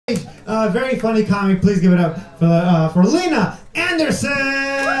Very funny comic. Please give it up for Lina Andersson.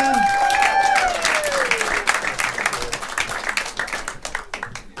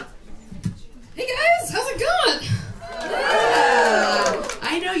 Hey guys, how's it going? Yeah.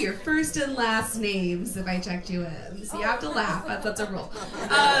 I know your first and last names if I checked you in, so you have to laugh. That's a rule.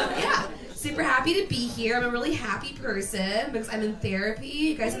 Yeah, super happy to be here. I'm a really happy person because I'm in therapy.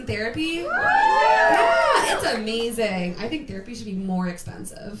 You guys in therapy? Yeah, it's amazing. I think therapy should be more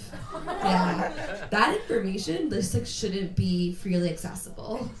expensive. Yeah, that information just like shouldn't be freely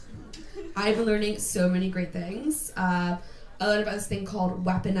accessible. I've been learning so many great things. I learned about this thing called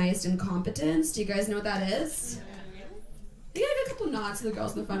weaponized incompetence. Do you guys know what that is? Yeah, I got a couple nods to the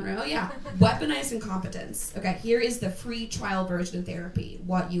girls in the front row. Yeah, weaponized incompetence. Okay, here is the free trial version of therapy,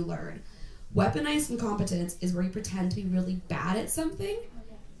 what you learn. Weaponized incompetence is where you pretend to be really bad at something,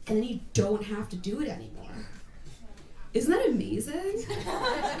 and then you don't have to do it anymore. Isn't that amazing?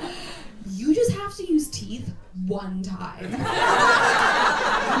 You just have to use teeth one time. They'll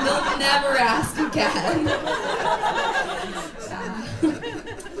never ask again.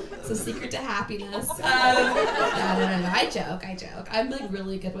 It's a secret to happiness. No. I joke. I'm like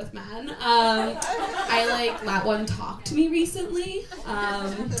really good with men. I like let one talk to me recently,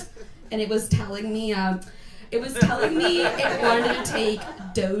 and it was telling me it wanted to take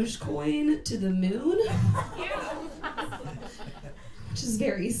Dogecoin to the moon. Which is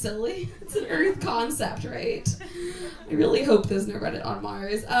very silly. It's an Earth concept, right? I really hope there's no Reddit on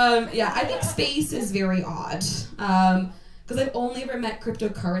Mars. Yeah, I think space is very odd. Because I've only ever met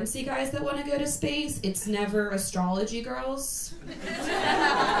cryptocurrency guys that want to go to space. It's never astrology girls.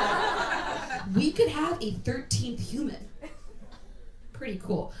 We could have a 13th human. Pretty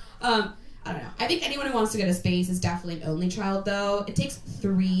cool. I don't know. I think anyone who wants to go to space is definitely an only child, though. It takes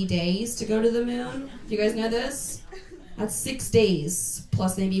 3 days to go to the moon. Do you guys know this? That's 6 days,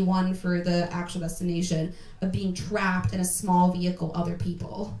 plus maybe 1 for the actual destination, of being trapped in a small vehicle with other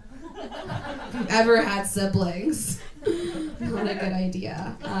people. If you've ever had siblings, not a good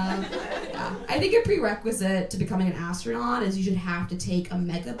idea. Yeah. I think a prerequisite to becoming an astronaut is you should have to take a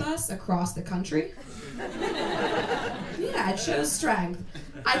megabus across the country. Yeah, it shows strength.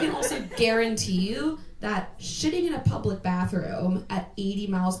 I can also guarantee you that shitting in a public bathroom at 80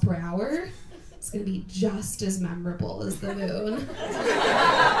 miles per hour is going to be just as memorable as the moon.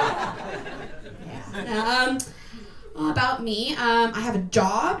 Yeah. About me, I have a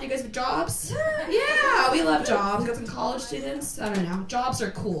job. Do you guys have jobs? Yeah, we love jobs. We got some college students. I don't know. Jobs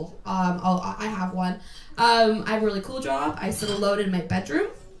are cool. I have one. I have a really cool job. I sit alone in my bedroom,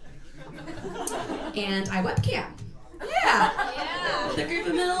 and I webcam. Yeah. With a group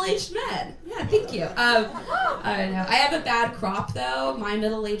of middle-aged men. Yeah, thank you. I don't know. I have a bad crop, though. My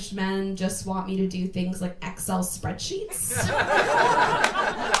middle-aged men just want me to do things like Excel spreadsheets.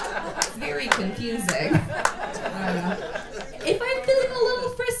 It's very confusing. I don't know. If I'm feeling a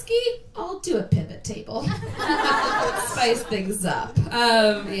little frisky, I'll do a pivot table. Spice things up.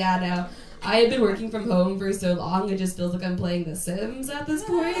 Yeah, no. I have been working from home for so long, it just feels like I'm playing The Sims at this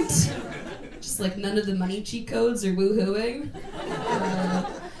point. Just like none of the money cheat codes are woohooing.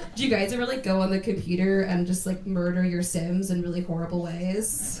 Do you guys ever like go on the computer and just like murder your Sims in really horrible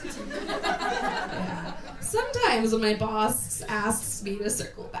ways? Yeah. Sometimes when my boss asks me to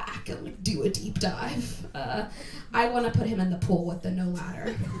circle back and like do a deep dive, I want to put him in the pool with the no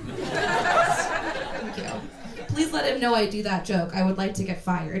ladder. Thank you. Please let him know I do that joke. I would like to get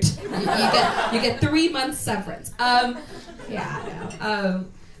fired. You get 3 months severance. Yeah.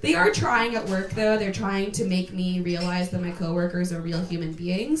 They are trying at work, though. They're trying to make me realize that my coworkers are real human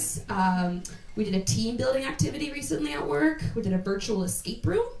beings. We did a team building activity recently at work. We did a virtual escape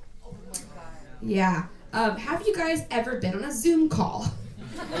room. Oh my God. Yeah. Have you guys ever been on a Zoom call?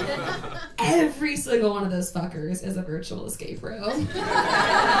 Every single one of those fuckers is a virtual escape room.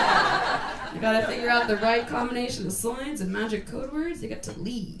 You gotta figure out the right combination of signs and magic code words. You get to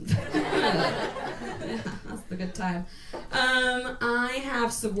leave. Yeah, that's the good time. I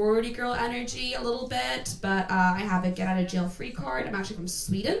have sorority girl energy a little bit, but I have a get out of jail free card. I'm actually from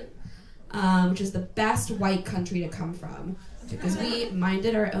Sweden, which is the best white country to come from because we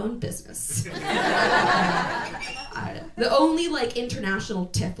minded our own business. The only like international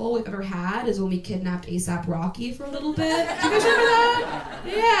tiffle we've ever had is when we kidnapped A$AP Rocky for a little bit. Do you guys remember that?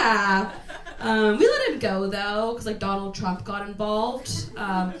 Yeah. We let him go though, because like Donald Trump got involved.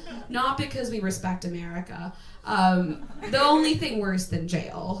 Not because we respect America. The only thing worse than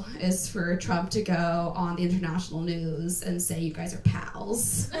jail is for Trump to go on the international news and say you guys are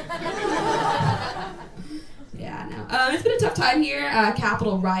pals. Yeah, no. It's been a tough time here.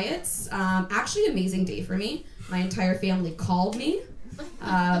 Capitol riots. Actually, amazing day for me. My entire family called me.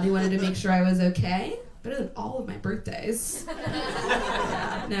 They wanted to make sure I was okay. Better than all of my birthdays.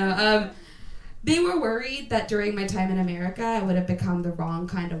 They were worried that during my time in America, I would have become the wrong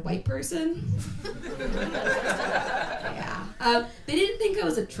kind of white person. They didn't think I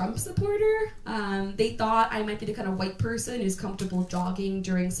was a Trump supporter. They thought I might be the kind of white person who's comfortable jogging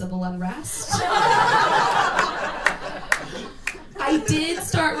during civil unrest. I did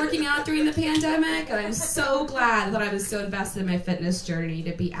start working out during the pandemic, and I'm so glad that I was so invested in my fitness journey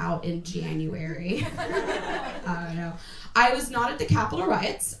to be out in January. I don't know. I was not at the Capitol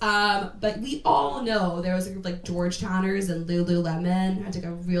riots, but we all know there was a group like Georgetowners and Lululemon. I took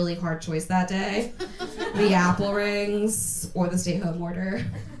a really hard choice that day. The Apple rings or the stay-home order.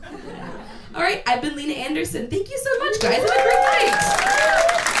 All right, I've been Lina Andersson. Thank you so much, guys. Have a great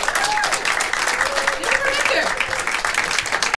night.